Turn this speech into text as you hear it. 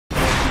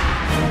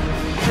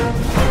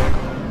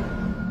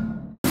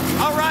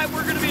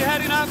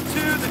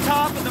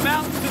top of the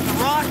mountains in the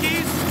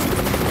Rockies.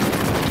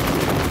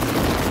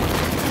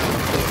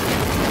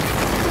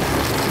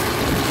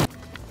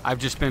 I've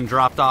just been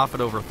dropped off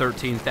at over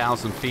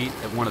 13,000 feet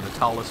at one of the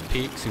tallest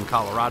peaks in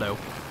Colorado.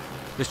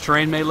 This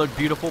terrain may look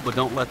beautiful, but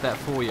don't let that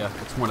fool you.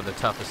 It's one of the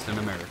toughest in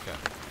America.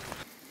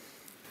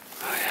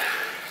 Oh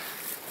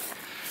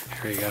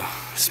yeah. Here you go.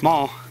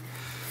 Small,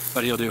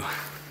 but he'll do.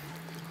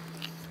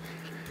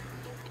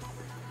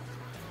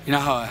 You know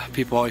how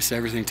people always say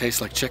everything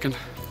tastes like chicken?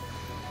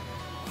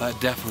 Well, that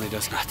definitely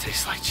does not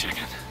taste like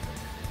chicken.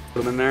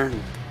 Put them in there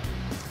and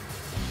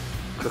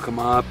cook them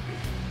up.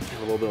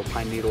 Have a little bit of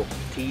pine needle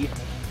tea.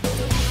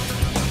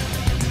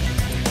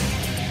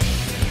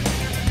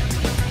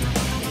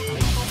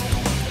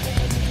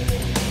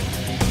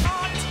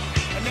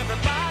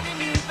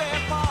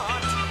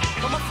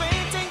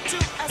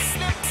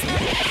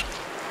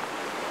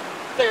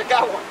 I think I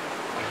got one.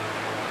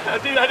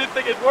 Dude, I didn't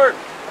think it'd work.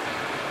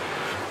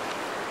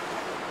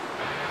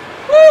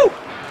 Woo!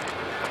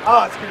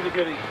 Oh, it's gonna be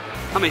goodie.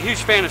 I'm a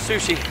huge fan of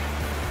sushi,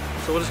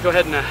 so we'll just go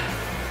ahead and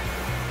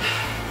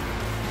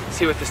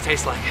see what this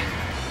tastes like.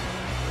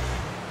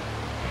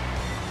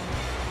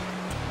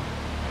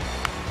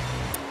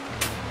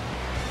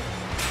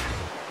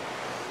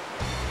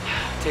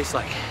 Tastes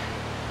like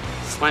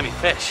slimy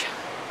fish.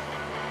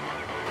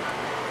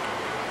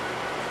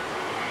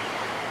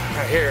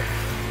 Right here,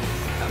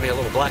 got me a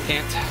little black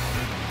ant.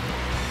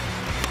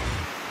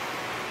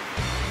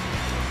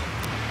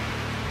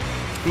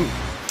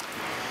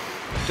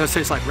 Does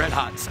taste like Red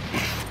Hots.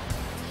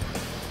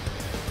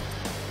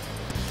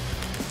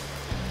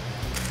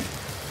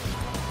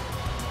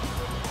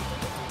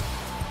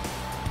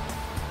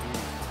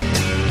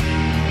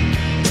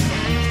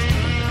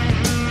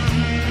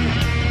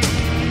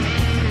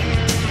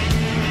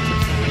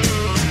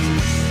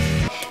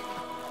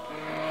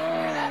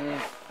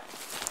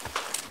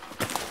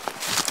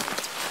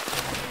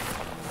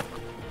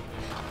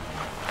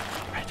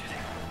 Right through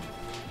there.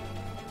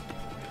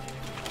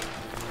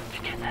 Did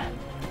you get that?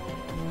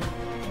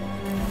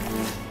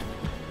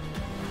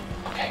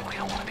 Okay, we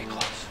don't want to be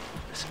close.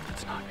 Listen,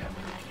 that's not good.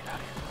 We need to get out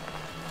of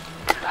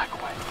here. Back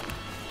away.